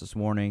comments this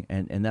morning,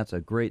 and that's a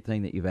great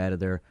thing that you've added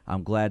there.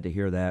 I'm glad to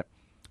hear that,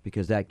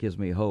 because that gives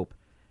me hope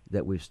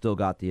that we've still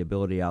got the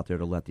ability out there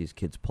to let these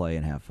kids play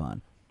and have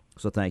fun.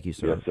 So thank you,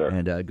 sir. Yes, sir.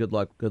 And good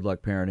luck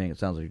parenting. It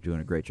sounds like you're doing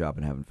a great job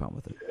and having fun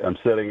with it. I'm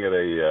sitting at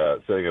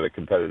a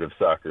competitive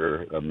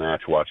soccer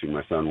match, watching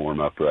my son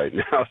warm up right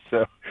now.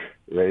 So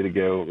ready to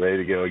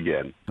go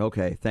again.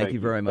 Okay, thank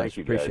you very much. Thank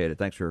you, appreciate guys. it.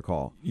 Thanks for your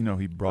call.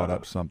 He brought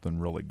up something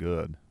really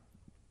good.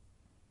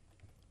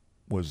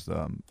 Was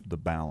the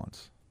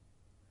balance.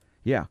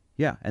 Yeah,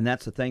 and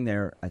that's the thing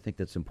there, I think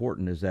that's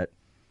important, is that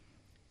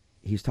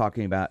he's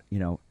talking about,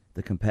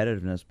 the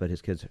competitiveness, but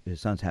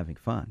his son's having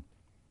fun.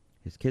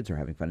 His kids are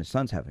having fun. His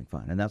son's having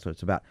fun, and that's what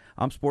it's about.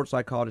 I'm sports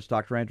psychologist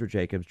Dr. Andrew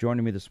Jacobs.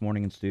 Joining me this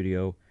morning in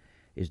studio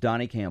is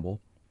Donnie Campbell.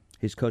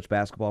 He's coached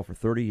basketball for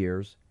 30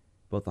 years,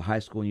 both the high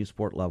school and youth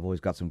sport level. He's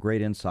got some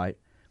great insight.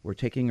 We're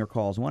taking your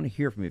calls. I want to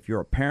hear from you. If you're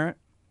a parent,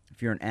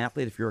 if you're an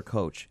athlete, if you're a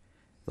coach,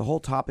 the whole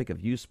topic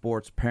of youth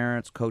sports,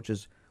 parents,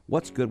 coaches,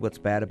 what's good, what's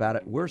bad about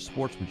it, where's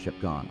sportsmanship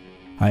gone?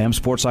 I am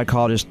sports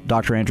psychologist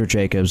Dr. Andrew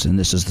Jacobs, and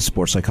this is the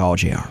Sports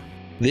Psychology Hour.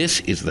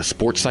 This is the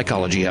Sports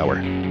Psychology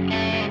Hour.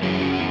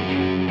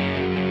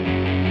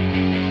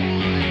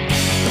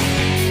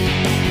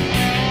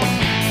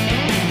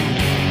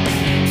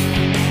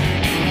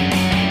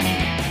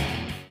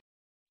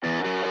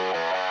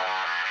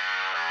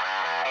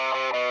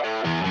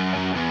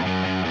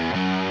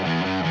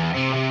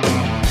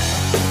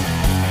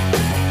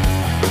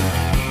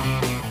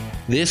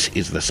 This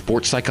is the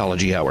Sports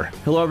Psychology Hour.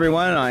 Hello,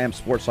 everyone. I am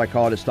sports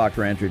psychologist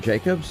Dr. Andrew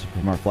Jacobs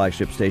from our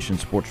flagship station,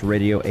 Sports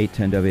Radio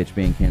 810 WHB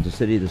in Kansas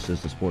City. This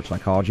is the Sports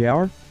Psychology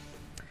Hour.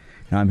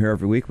 And I'm here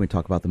every week. We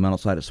talk about the mental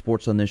side of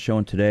sports on this show.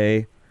 And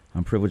today,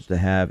 I'm privileged to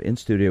have in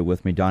studio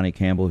with me Donnie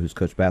Campbell, who's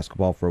coached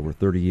basketball for over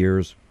 30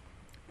 years,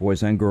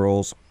 boys and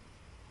girls,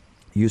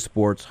 youth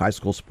sports, high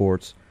school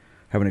sports,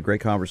 having a great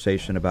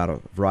conversation about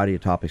a variety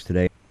of topics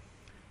today.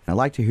 And I'd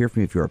like to hear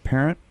from you if you're a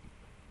parent,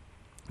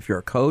 if you're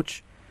a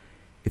coach,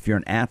 if you're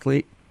an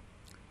athlete.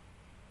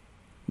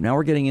 Now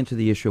we're getting into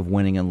the issue of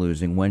winning and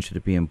losing. When should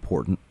it be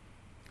important?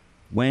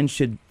 When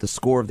should the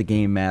score of the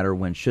game matter?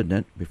 When shouldn't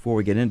it? Before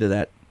we get into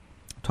that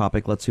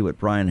topic, let's see what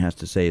Brian has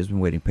to say. He's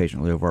been waiting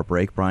patiently over our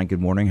break. Brian, good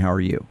morning. How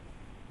are you?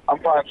 I'm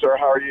fine, sir.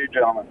 How are you,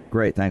 gentlemen?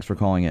 Great. Thanks for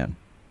calling in.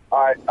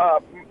 All right.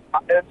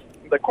 It's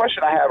the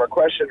question I have, a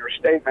question or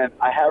statement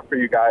I have for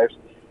you guys.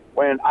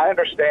 When I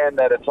understand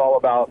that it's all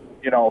about,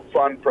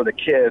 fun for the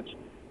kids,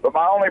 but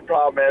my only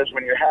problem is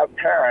when you have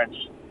parents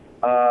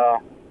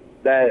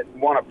that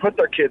want to put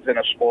their kids in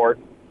a sport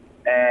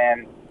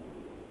and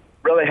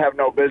really have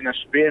no business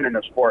being in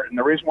a sport. And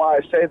the reason why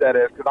I say that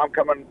is because I'm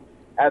coming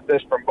at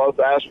this from both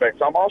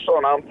aspects. I'm also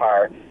an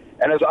umpire.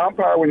 And as an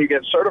umpire, when you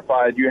get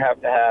certified, you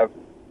have to have,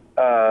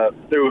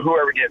 through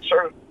whoever gets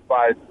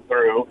certified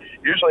through,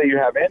 usually you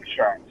have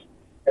insurance.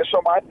 And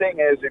so my thing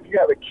is, if you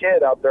have a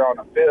kid out there on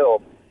the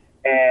field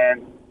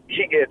and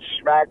he gets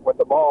smacked with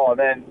the ball, and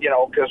then,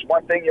 because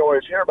one thing you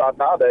always hear about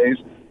nowadays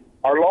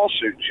are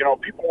lawsuits.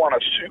 People want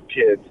to sue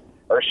kids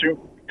or sue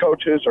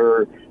coaches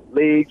or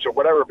leagues or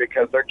whatever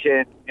because their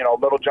kid,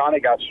 little Johnny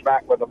got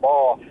smacked with the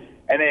ball.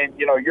 And then,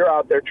 you're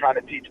out there trying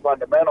to teach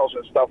fundamentals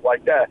and stuff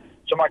like that.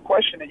 So my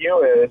question to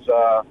you is,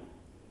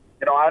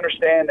 I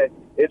understand that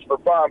it's for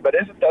fun, but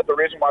isn't that the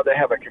reason why they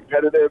have a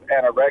competitive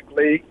and a rec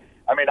league?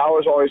 I mean, I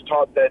was always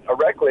taught that a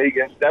rec league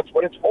that's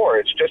what it's for.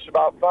 It's just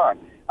about fun.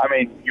 I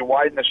mean, you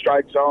widen the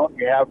strike zone,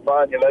 you have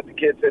fun, you let the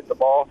kids hit the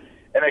ball.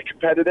 And a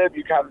competitive,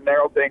 you kind of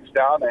narrow things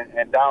down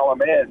and dial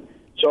them in.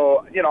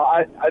 So,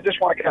 I just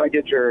want to kind of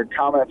get your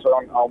comments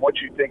on what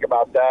you think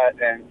about that.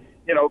 And,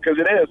 because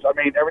it is, I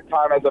mean, every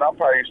time as an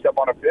umpire you step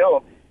on a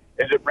field,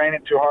 is it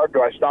raining too hard?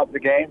 Do I stop the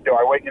game? Do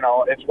I wait?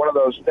 It's one of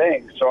those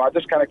things. So I'm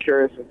just kind of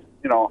curious,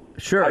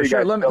 Sure.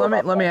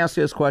 Let me ask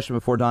you this question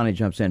before Donnie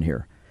jumps in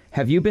here.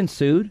 Have you been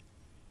sued?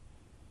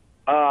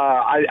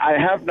 I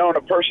have known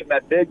a person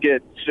that did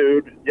get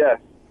sued, yes.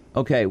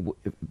 Okay,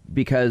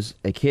 because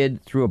a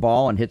kid threw a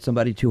ball and hit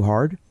somebody too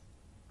hard?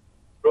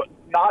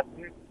 Not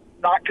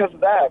because of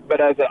that,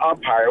 but as an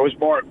umpire. It was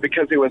more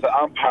because he was an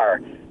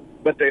umpire.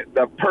 But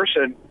the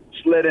person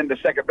slid into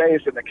second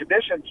base, and the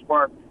conditions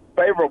weren't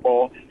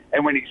favorable,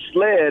 and when he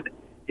slid,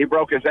 he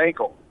broke his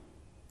ankle.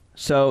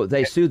 So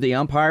they sued the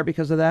umpire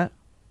because of that?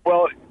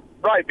 Well,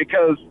 right,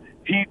 because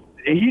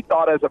he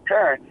thought as a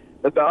parent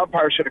that the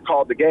umpire should have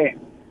called the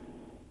game.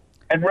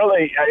 And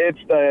really, it's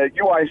the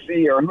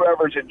UIC or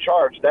whoever's in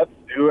charge. That's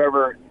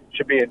whoever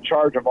should be in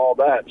charge of all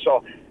that.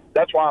 So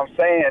that's why I'm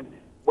saying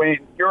when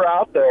you're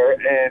out there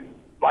and,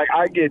 like,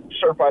 I get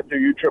certified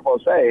through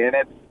USSSA, and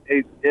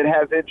it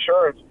has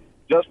insurance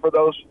just for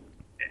those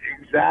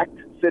exact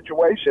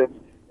situations.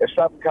 If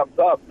something comes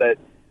up that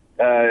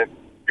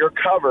you're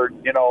covered,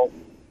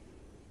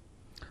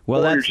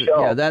 Well,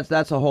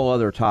 that's a whole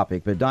other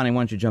topic. But Donnie, why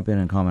don't you jump in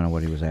and comment on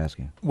what he was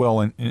asking? Well,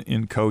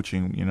 in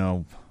coaching,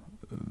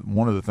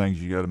 one of the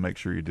things you got to make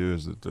sure you do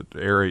is that the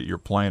area you're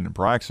playing and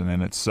practicing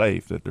in, it's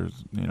safe. That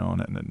there's,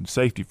 and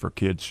safety for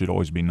kids should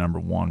always be number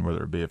one.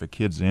 Whether it be if a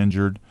kid's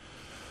injured,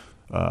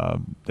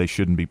 they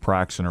shouldn't be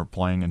practicing or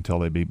playing until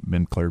they've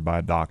been cleared by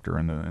a doctor.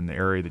 And the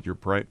area that you're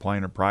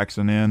playing or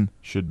practicing in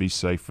should be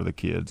safe for the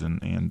kids.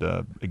 And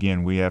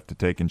again, we have to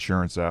take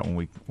insurance out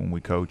when we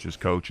coach as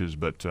coaches,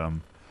 but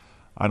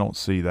I don't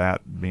see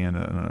that being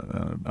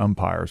an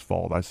umpire's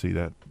fault. I see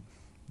that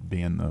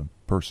being the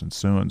person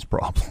suing's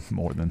problem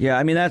more than. Yeah,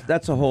 I mean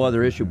that's a whole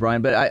other issue,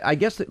 Brian. But I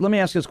guess let me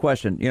ask this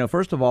question.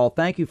 First of all,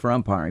 thank you for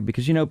umpiring,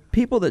 because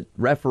people that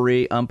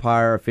referee,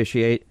 umpire,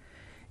 officiate,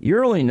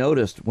 you're only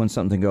noticed when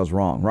something goes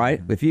wrong,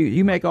 right? If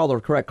you make all the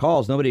correct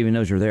calls, nobody even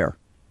knows you're there.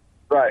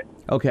 Right.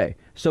 Okay.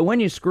 So when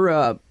you screw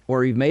up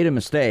or you've made a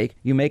mistake,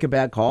 you make a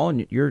bad call,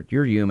 and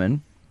you're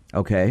human.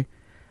 Okay.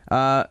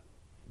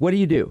 What do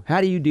you do?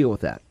 How do you deal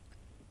with that?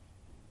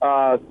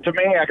 To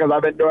me, because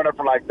I've been doing it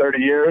for like 30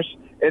 years,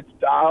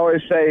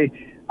 I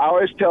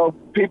always tell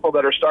people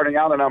that are starting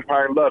out in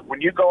umpiring, look,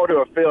 when you go to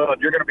a field,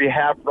 you're going to be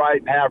half right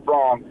and half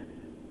wrong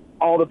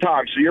all the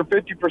time. So you're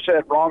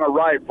 50% wrong or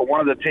right for one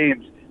of the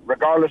teams,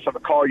 regardless of the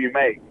call you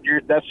make.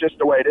 That's just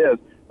the way it is.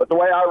 But the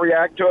way I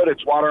react to it,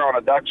 it's water on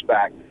a duck's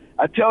back.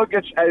 Until it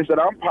gets, as an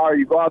umpire,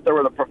 you go out there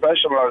with a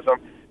professionalism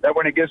that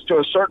when it gets to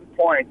a certain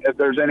point, if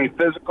there's any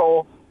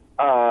physical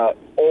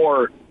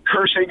or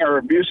cursing or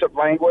abusive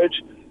language,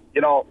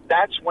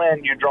 that's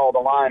when you draw the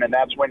line, and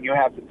that's when you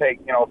have to take,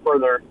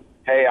 further,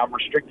 hey, I'm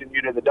restricting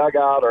you to the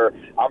dugout, or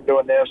I'm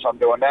doing this, I'm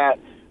doing that.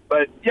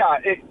 But, yeah,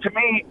 to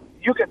me,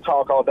 you can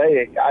talk all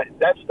day.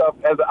 That stuff,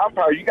 as an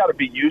umpire, you got to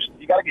get used to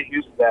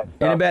that stuff.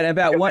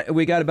 And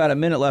we got about a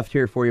minute left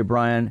here for you,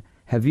 Brian.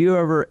 Have you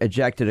ever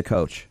ejected a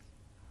coach?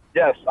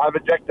 Yes, I've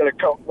ejected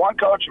one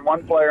coach and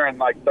one player in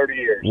like 30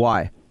 years.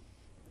 Why?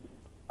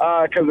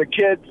 Because the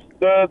kid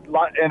stood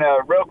in a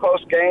real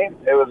close game.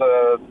 It was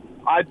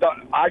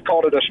I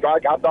called it a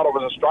strike. I thought it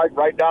was a strike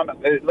right down.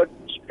 It looked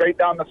straight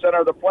down the center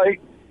of the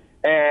plate,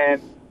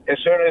 and as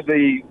soon as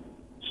he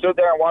stood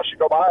there and watched it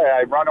go by,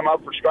 I rung him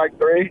up for strike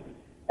 3,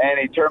 and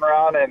he turned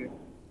around and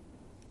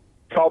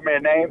called me a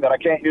name that I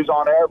can't use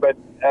on air.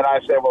 And I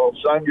said, "Well,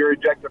 son, you're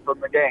ejected from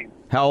the game."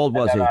 How old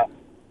was he?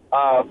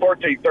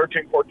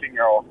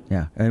 14-year-old.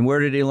 Yeah. And where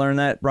did he learn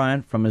that,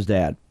 Brian? From his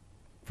dad?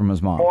 From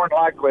his mom? More than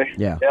likely.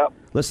 Yeah. Yep.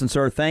 Listen,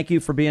 sir, thank you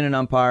for being an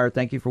umpire.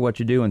 Thank you for what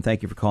you do, and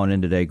thank you for calling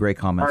in today. Great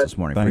comments this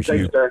morning. Thank Appreciate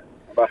you. it. Sir.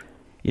 Bye.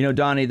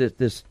 Donnie,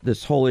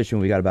 this whole issue,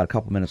 we got about a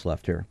couple minutes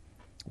left here.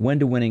 When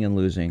do winning and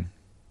losing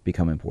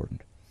become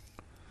important?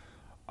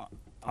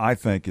 I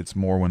think it's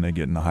more when they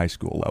get in the high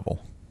school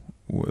level,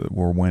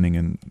 where winning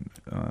and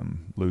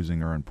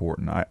losing are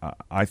important.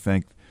 I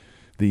think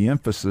the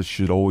emphasis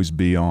should always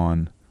be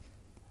on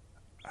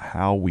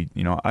how we,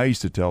 I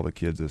used to tell the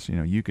kids this,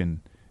 you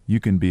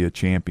can be a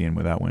champion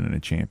without winning a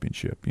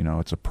championship.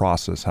 It's a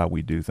process how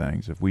we do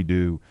things. If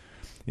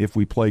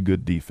we play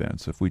good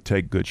defense, if we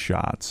take good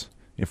shots,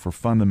 if we're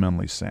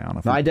fundamentally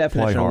sound. My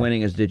definition of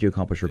winning is, did you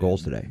accomplish your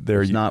goals today?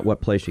 It's not what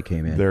place you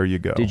came in. There you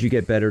go. Did you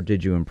get better?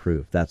 Did you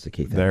improve? That's the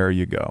key thing. There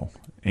you go.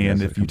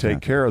 And if you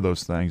take care of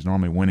those things,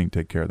 normally winning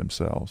take care of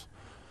themselves.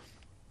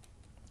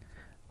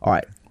 All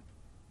right.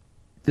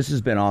 This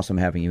has been awesome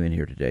having you in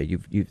here today.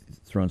 You've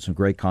thrown some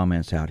great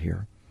comments out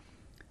here.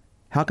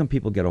 How can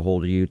people get a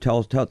hold of you?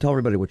 Tell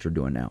everybody what you're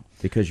doing now,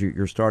 because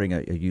you're starting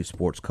a youth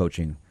sports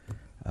coaching,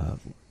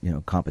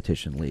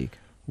 competition league.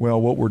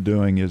 Well, what we're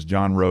doing is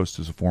John Roast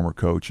is a former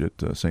coach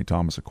at St.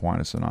 Thomas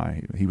Aquinas,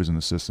 and he was an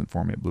assistant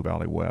for me at Blue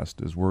Valley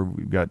West.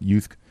 We've got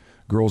youth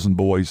girls and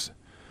boys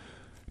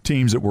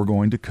teams that we're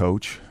going to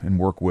coach and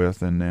work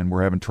with, and then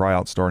we're having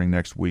tryouts starting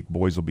next week.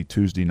 Boys will be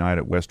Tuesday night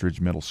at Westridge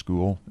Middle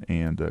School,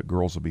 and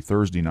girls will be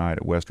Thursday night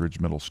at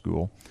Westridge Middle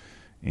School.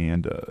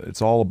 And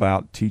it's all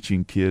about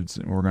teaching kids,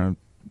 and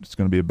it's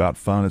going to be about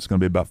fun. It's going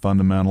to be about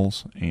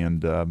fundamentals,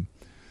 and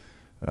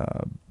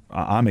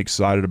I'm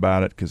excited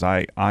about it because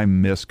I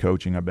miss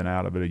coaching. I've been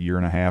out of it a year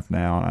and a half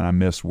now, and I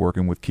miss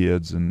working with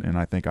kids, and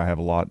I think I have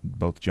a lot,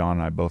 both John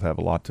and I both have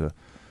a lot to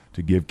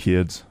give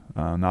kids,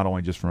 not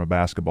only just from a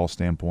basketball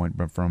standpoint,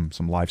 but from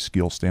some life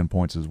skill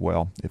standpoints as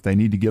well. If they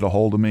need to get a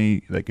hold of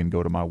me, they can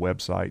go to my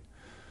website,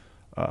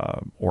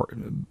 or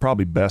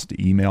probably best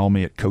to email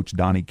me at Coach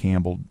Donnie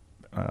Campbell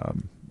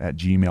at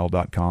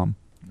gmail.com,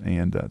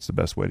 and that's the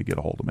best way to get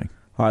a hold of me.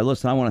 All right,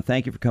 listen, I want to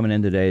thank you for coming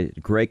in today.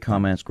 Great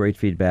comments, great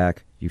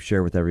feedback you've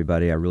shared with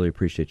everybody. I really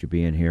appreciate you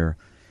being here,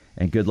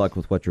 and good luck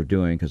with what you're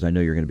doing, because I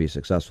know you're going to be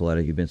successful at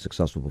it. You've been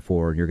successful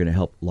before, and you're going to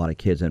help a lot of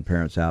kids and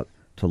parents out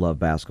to love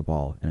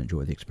basketball and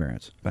enjoy the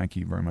experience. Thank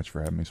you very much for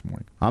having me this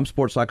morning. I'm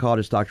sports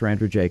psychologist Dr.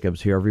 Andrew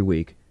Jacobs, here every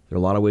week. There are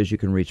a lot of ways you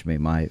can reach me.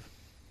 My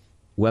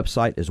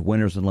website is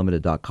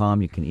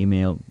winnersunlimited.com. You can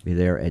email me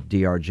there at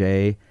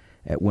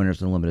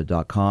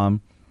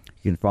drj@winnersunlimited.com.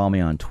 You can follow me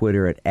on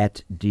Twitter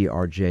at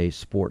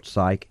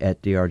drjsportspsych,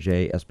 at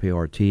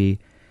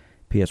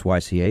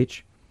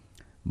drjsportpsych.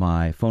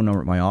 My phone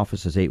number at my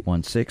office is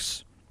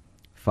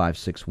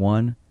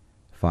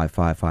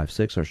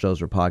 816-561-5556. Our shows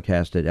are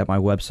podcasted at my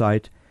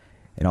website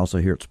and also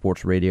here at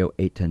Sports Radio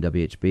 810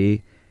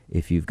 WHB.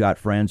 If you've got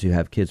friends who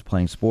have kids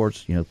playing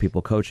sports,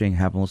 people coaching,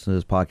 have them listen to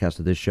this podcast,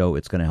 to this show,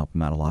 it's going to help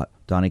them out a lot.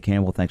 Donnie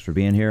Campbell, thanks for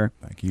being here.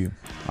 Thank you.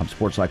 I'm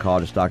sports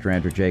psychologist Dr.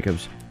 Andrew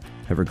Jacobs.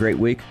 Have a great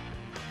week.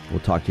 We'll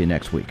talk to you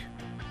next week.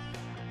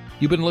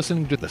 You've been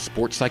listening to the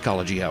Sports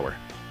Psychology Hour.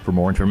 For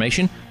more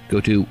information,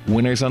 go to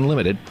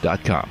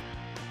winnersunlimited.com.